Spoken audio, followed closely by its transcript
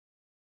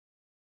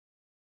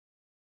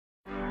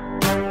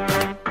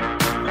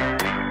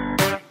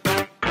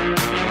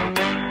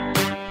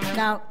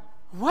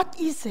What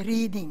is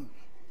reading?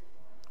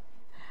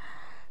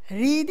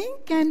 Reading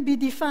can be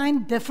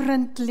defined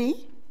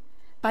differently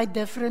by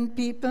different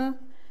people,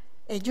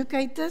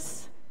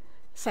 educators,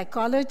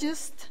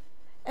 psychologists,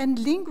 and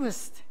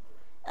linguists.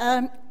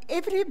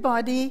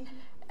 Everybody,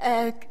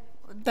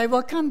 they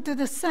will come to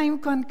the same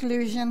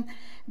conclusion,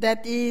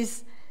 that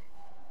is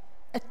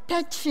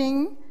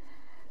attaching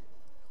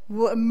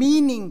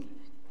meaning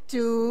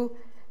to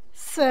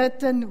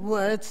certain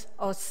words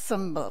or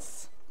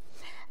symbols.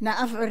 Now,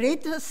 I've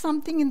read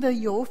something in the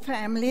Your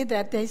Family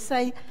that they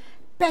say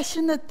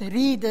passionate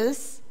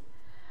readers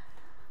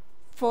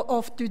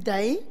of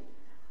today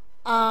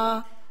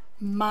are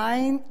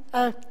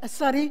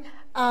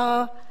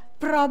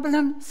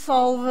problem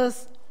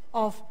solvers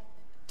of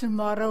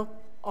tomorrow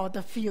or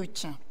the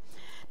future.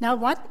 Now,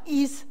 what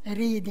is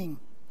reading?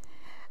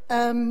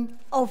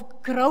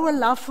 Grow a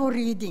love for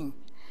reading.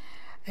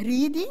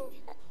 Reading,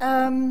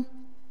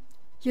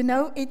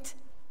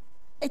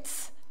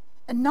 it's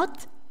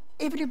not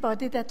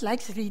everybody that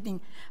likes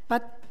reading,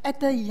 but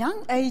at a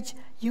young age,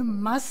 you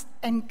must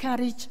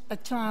encourage a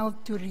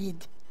child to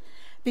read.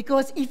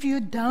 Because if you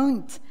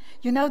don't,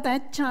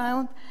 that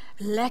child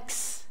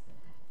lacks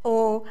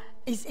or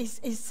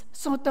is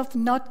sort of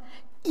not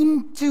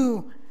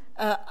into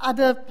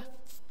other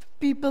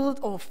people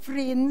or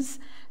friends.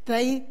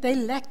 They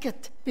lack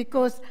it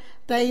because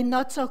they're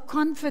not so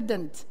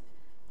confident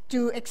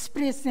to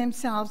express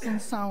themselves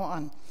and so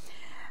on.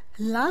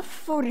 Love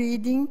for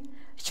reading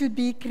should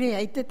be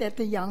created at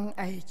a young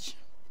age.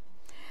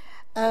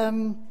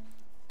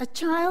 A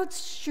child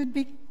should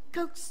be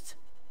coaxed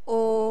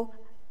or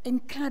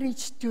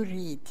encouraged to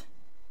read.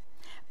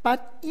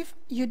 But if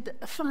you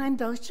find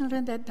those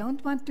children that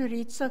don't want to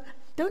read, so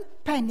don't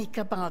panic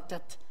about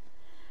it.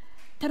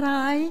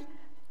 Try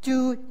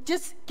to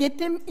just get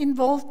them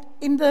involved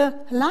in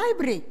the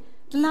library.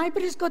 The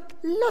library's got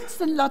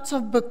lots and lots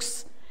of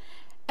books.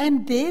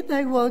 And there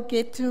they will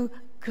get to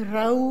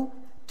grow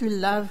to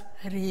love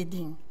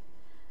reading.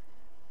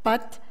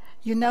 But,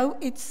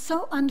 it's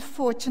so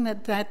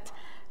unfortunate that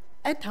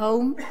at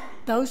home,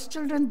 those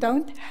children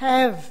don't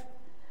have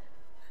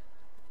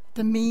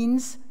the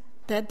means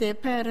that their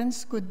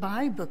parents could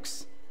buy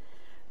books.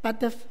 But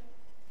the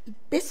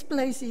best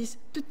place is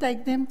to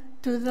take them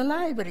to the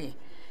library.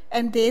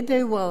 And there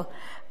they will.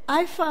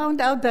 I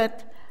found out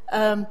that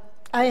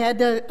I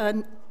had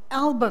an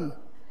album,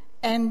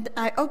 and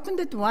I opened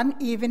it one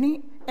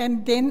evening,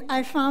 and then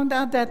I found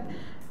out that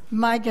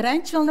my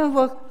grandchildren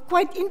were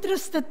quite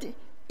interested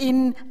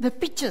in the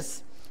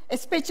pictures,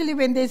 especially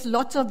when there's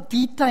lots of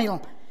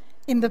detail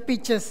in the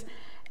pictures.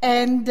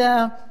 And,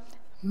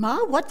 Ma,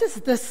 what is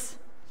this?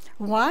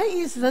 Why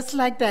is this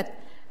like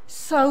that?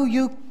 So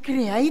you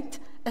create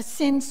a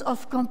sense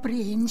of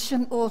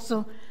comprehension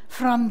also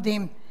from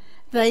them.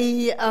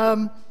 They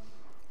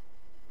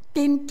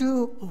tend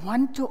to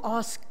want to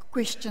ask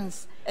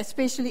questions,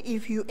 especially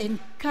if you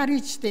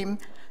encourage them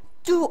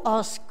to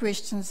ask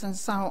questions and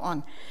so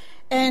on.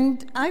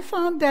 And I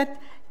found that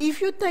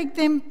if you take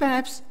them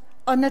perhaps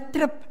on a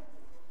trip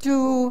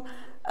to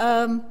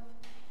the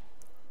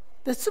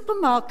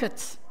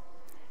supermarkets,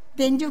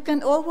 then you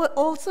can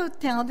also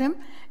tell them,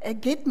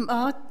 get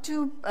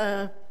 2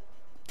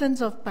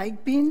 tins of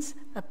baked beans,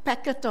 a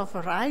packet of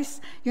rice.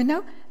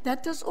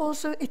 That is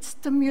also, it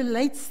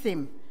stimulates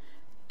them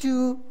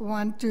to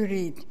want to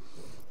read.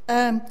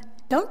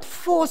 Don't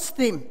force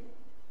them.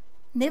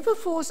 Never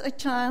force a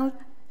child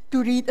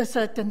to read a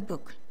certain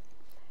book.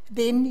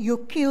 Then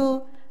you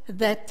kill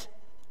that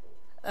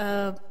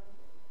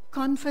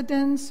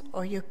confidence,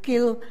 or you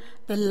kill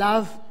the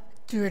love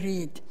to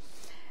read.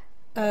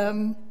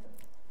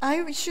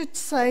 I should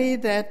say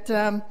that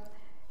to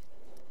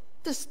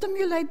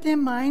stimulate their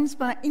minds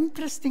by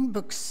interesting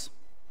books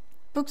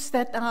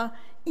that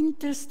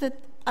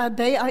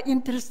they are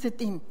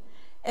interested in,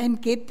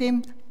 and get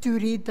them to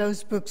read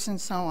those books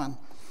and so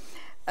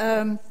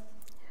on.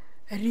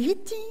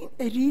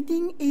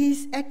 Reading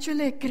is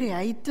actually a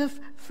creative,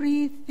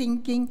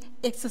 free-thinking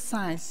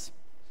exercise.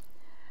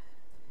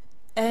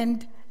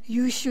 And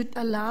you should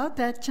allow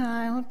that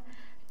child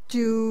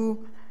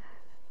to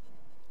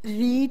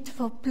read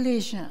for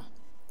pleasure.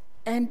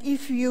 And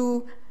if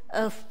you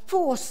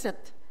force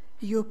it,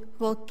 you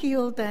will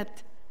kill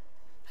that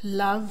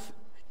love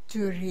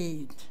to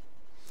read.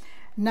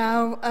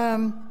 Now,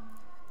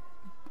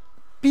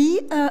 be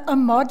a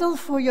model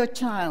for your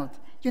child.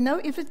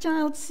 If a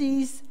child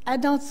sees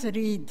adults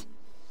read,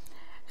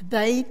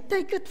 they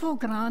take it for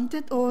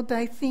granted, or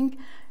they think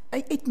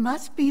it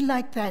must be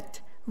like that.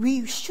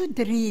 We should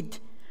read.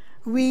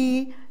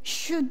 We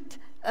should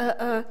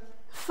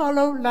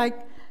follow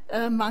like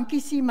monkey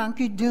see,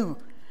 monkey do.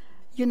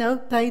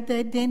 They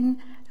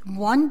then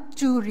want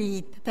to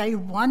read. They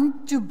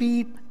want to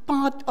be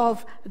part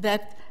of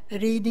that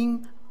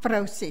reading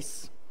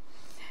process.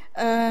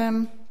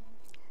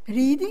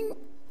 Reading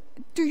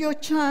to your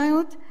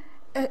child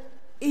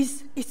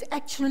is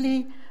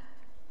actually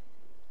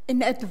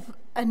an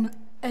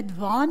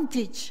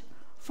advantage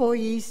for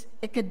his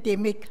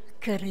academic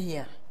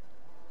career.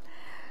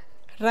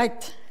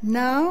 Right,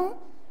 now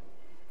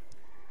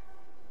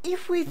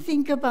if we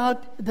think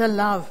about the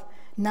love,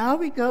 now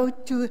we go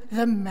to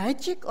the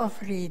magic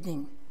of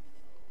reading.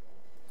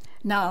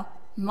 Now,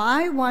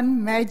 my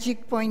one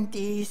magic point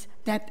is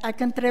that I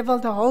can travel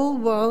the whole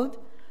world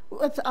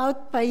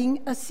without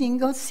paying a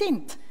single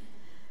cent.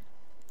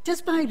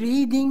 Just by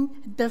reading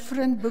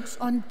different books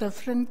on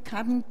different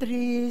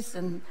countries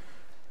and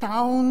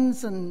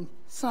towns and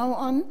so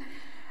on.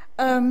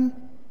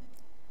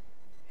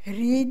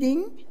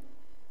 Reading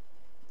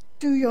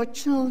to your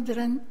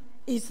children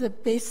is the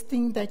best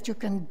thing that you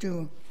can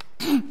do.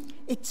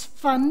 It's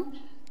fun,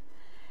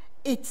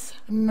 it's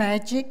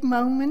magic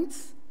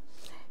moments,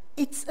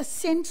 it's a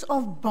sense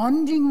of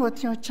bonding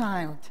with your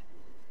child.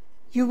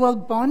 You will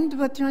bond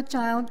with your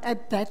child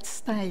at that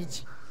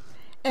stage.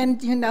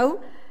 And you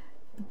know,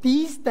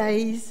 these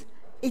days,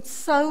 it's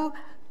so,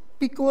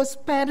 because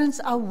parents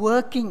are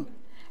working,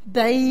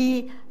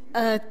 they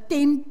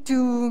tend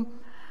to,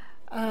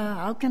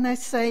 how can I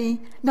say,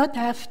 not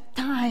have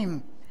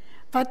time,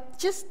 but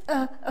just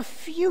a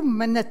few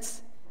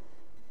minutes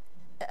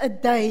a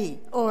day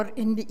or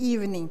in the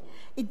evening,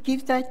 it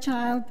gives that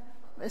child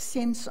a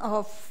sense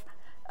of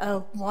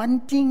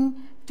wanting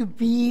to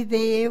be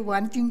there,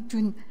 wanting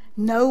to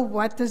know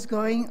what is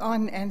going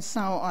on, and so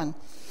on.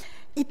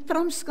 It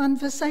prompts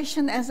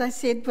conversation, as I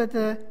said with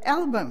the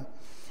album.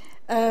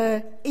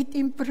 It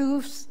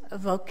improves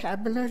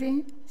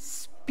vocabulary,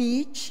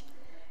 speech,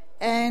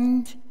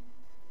 and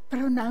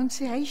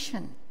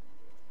pronunciation.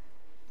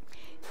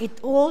 It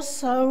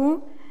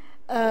also,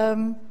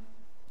 when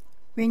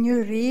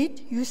you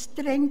read, you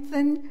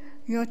strengthen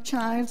your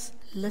child's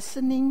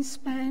listening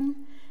span,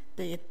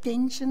 the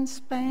attention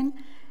span.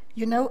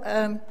 You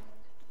know,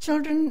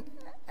 children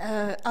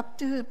up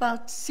to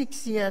about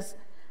 6 years,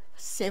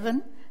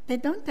 7, they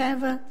don't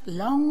have a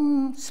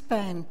long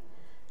span.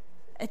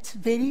 It's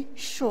very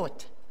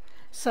short.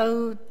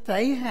 So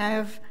they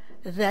have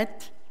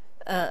that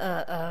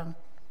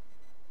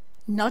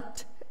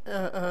not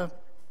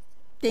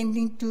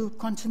tending to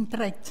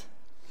concentrate.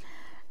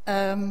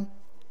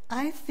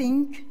 I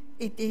think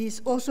it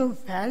is also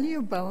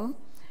valuable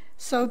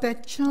so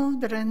that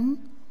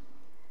children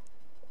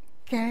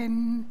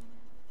can,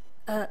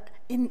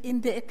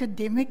 in the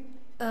academic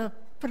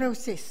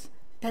process,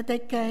 that they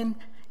can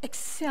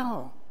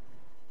excel.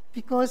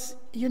 Because,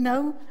 you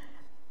know,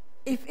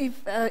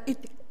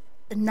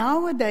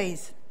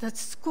 nowadays, the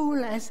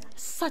school has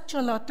such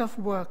a lot of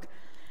work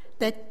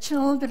that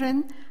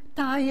children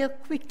tire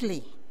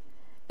quickly.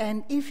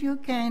 And if you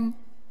can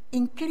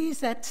increase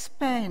that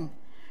span,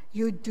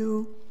 you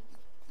do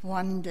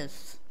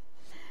wonders.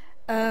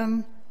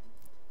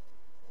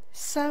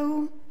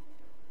 So,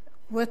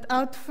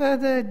 without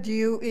further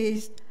ado,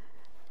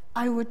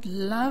 I would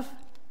love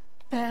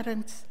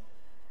parents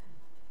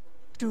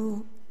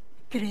to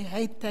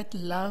create that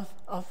love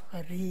of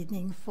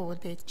reading for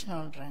their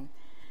children,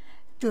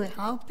 to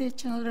help their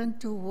children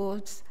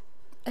towards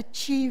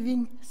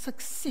achieving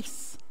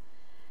success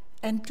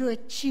and to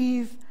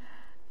achieve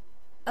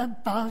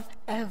above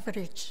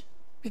average,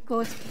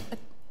 because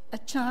a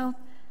child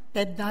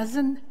that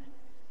doesn't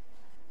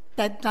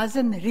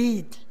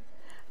read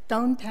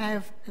don't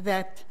have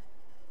that,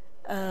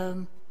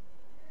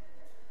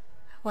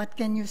 what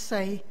can you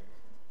say,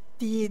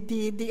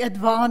 the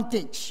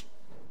advantage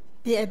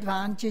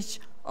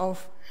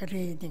of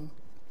reading.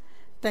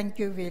 Thank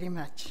you very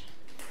much.